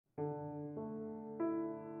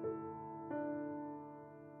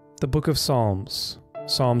The Book of Psalms,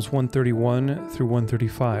 Psalms 131 through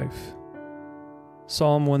 135.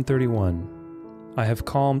 Psalm 131. I have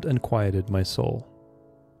calmed and quieted my soul.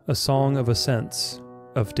 A song of ascents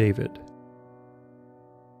of David.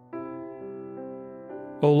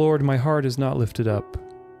 O Lord, my heart is not lifted up,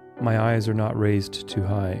 my eyes are not raised too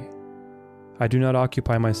high. I do not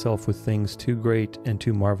occupy myself with things too great and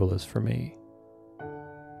too marvelous for me.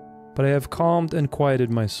 But I have calmed and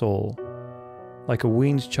quieted my soul. Like a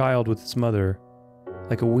weaned child with its mother,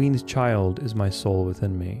 like a weaned child is my soul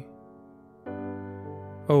within me.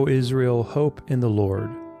 O Israel, hope in the Lord,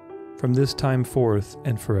 from this time forth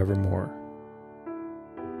and forevermore.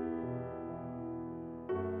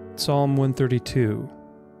 Psalm 132.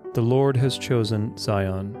 The Lord has chosen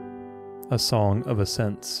Zion, a song of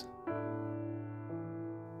ascents.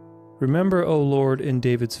 Remember, O Lord, in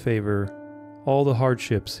David's favor, all the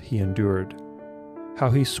hardships he endured, how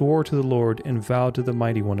he swore to the Lord and vowed to the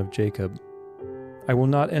Mighty One of Jacob, I will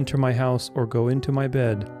not enter my house or go into my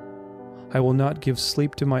bed. I will not give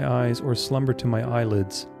sleep to my eyes or slumber to my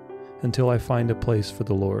eyelids until I find a place for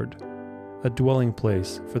the Lord, a dwelling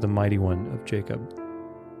place for the Mighty One of Jacob.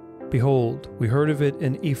 Behold, we heard of it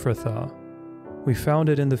in Ephrathah. We found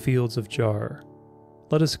it in the fields of Jaar.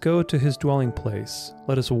 Let us go to his dwelling place.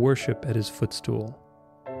 Let us worship at his footstool.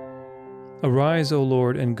 Arise, O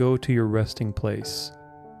Lord, and go to your resting place,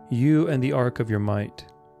 you and the ark of your might.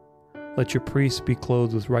 Let your priests be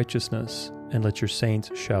clothed with righteousness, and let your saints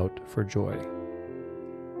shout for joy.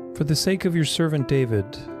 For the sake of your servant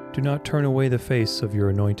David, do not turn away the face of your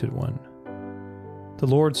anointed one. The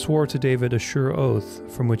Lord swore to David a sure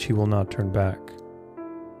oath from which he will not turn back.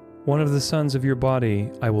 One of the sons of your body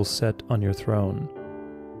I will set on your throne.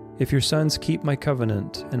 If your sons keep my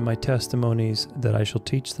covenant and my testimonies that I shall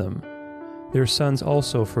teach them, their sons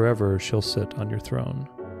also forever shall sit on your throne.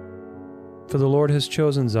 For the Lord has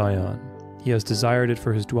chosen Zion, he has desired it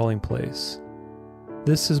for his dwelling place.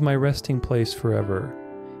 This is my resting place forever.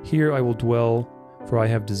 Here I will dwell, for I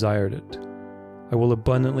have desired it. I will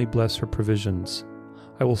abundantly bless her provisions.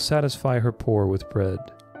 I will satisfy her poor with bread.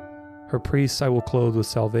 Her priests I will clothe with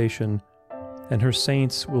salvation, and her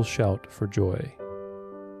saints will shout for joy.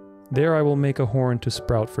 There I will make a horn to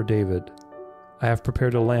sprout for David. I have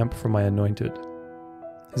prepared a lamp for my anointed.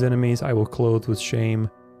 His enemies I will clothe with shame,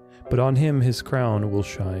 but on him his crown will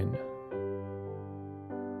shine.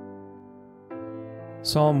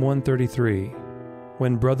 Psalm 133.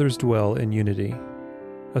 When brothers dwell in unity.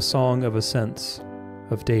 A song of ascents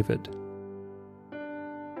of David.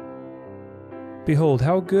 Behold,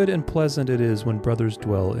 how good and pleasant it is when brothers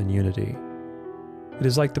dwell in unity. It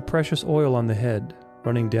is like the precious oil on the head,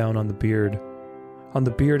 running down on the beard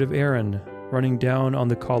of Aaron, running down on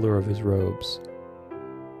the collar of his robes.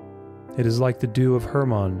 It is like the dew of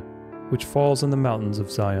Hermon, which falls on the mountains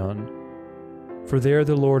of Zion. For there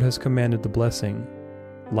the Lord has commanded the blessing,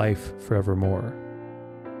 life forevermore.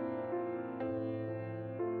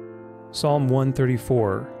 Psalm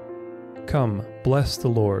 134. Come, bless the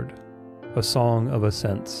Lord, a song of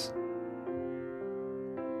ascents.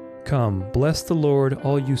 Come, bless the Lord,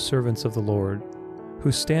 all you servants of the Lord,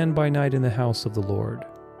 who stand by night in the house of the Lord.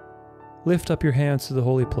 Lift up your hands to the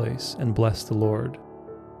holy place and bless the Lord.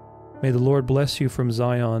 May the Lord bless you from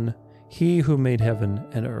Zion, he who made heaven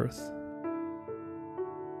and earth.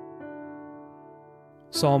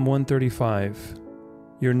 Psalm 135.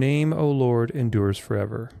 Your name, O Lord, endures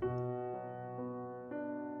forever.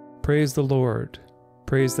 Praise the Lord.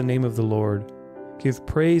 Praise the name of the Lord. Give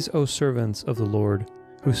praise, O servants of the Lord,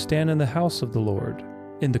 who stand in the house of the Lord,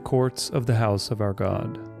 in the courts of the house of our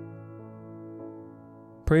God.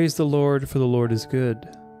 Praise the Lord, for the Lord is good.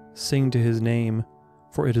 Sing to his name,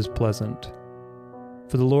 for it is pleasant.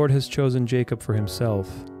 For the Lord has chosen Jacob for himself,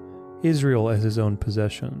 Israel as his own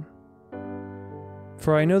possession.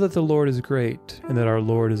 For I know that the Lord is great, and that our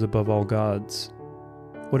Lord is above all gods.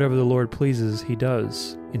 Whatever the Lord pleases, he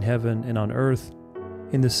does, in heaven and on earth,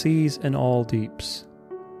 in the seas and all deeps.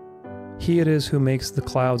 He it is who makes the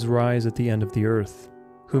clouds rise at the end of the earth,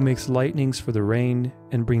 who makes lightnings for the rain,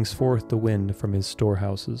 and brings forth the wind from his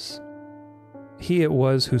storehouses. He it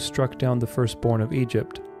was who struck down the firstborn of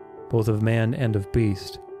Egypt, both of man and of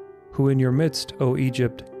beast, who in your midst, O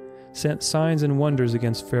Egypt, sent signs and wonders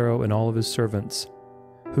against Pharaoh and all of his servants,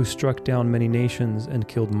 who struck down many nations and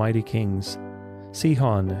killed mighty kings,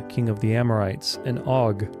 Sihon, king of the Amorites, and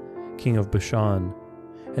Og, king of Bashan,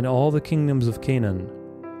 and all the kingdoms of Canaan,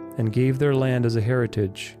 and gave their land as a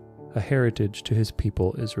heritage to his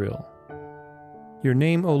people Israel. Your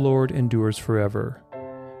name, O Lord, endures forever,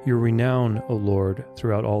 your renown, O Lord,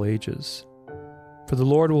 throughout all ages. For the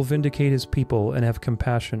Lord will vindicate his people and have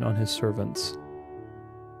compassion on his servants.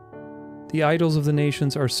 The idols of the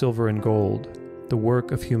nations are silver and gold, the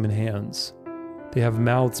work of human hands. They have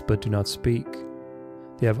mouths but do not speak.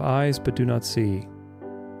 They have eyes but do not see.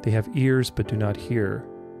 They have ears but do not hear,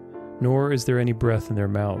 nor is there any breath in their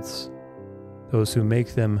mouths. Those who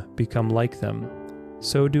make them become like them,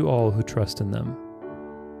 so do all who trust in them.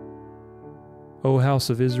 O house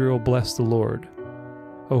of Israel, bless the Lord.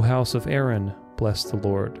 O house of Aaron, bless the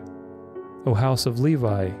Lord. O house of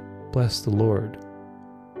Levi, bless the Lord.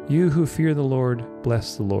 You who fear the Lord,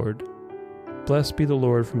 bless the Lord. Blessed be the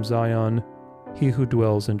Lord from Zion, he who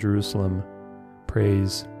dwells in Jerusalem.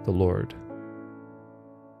 Praise the Lord.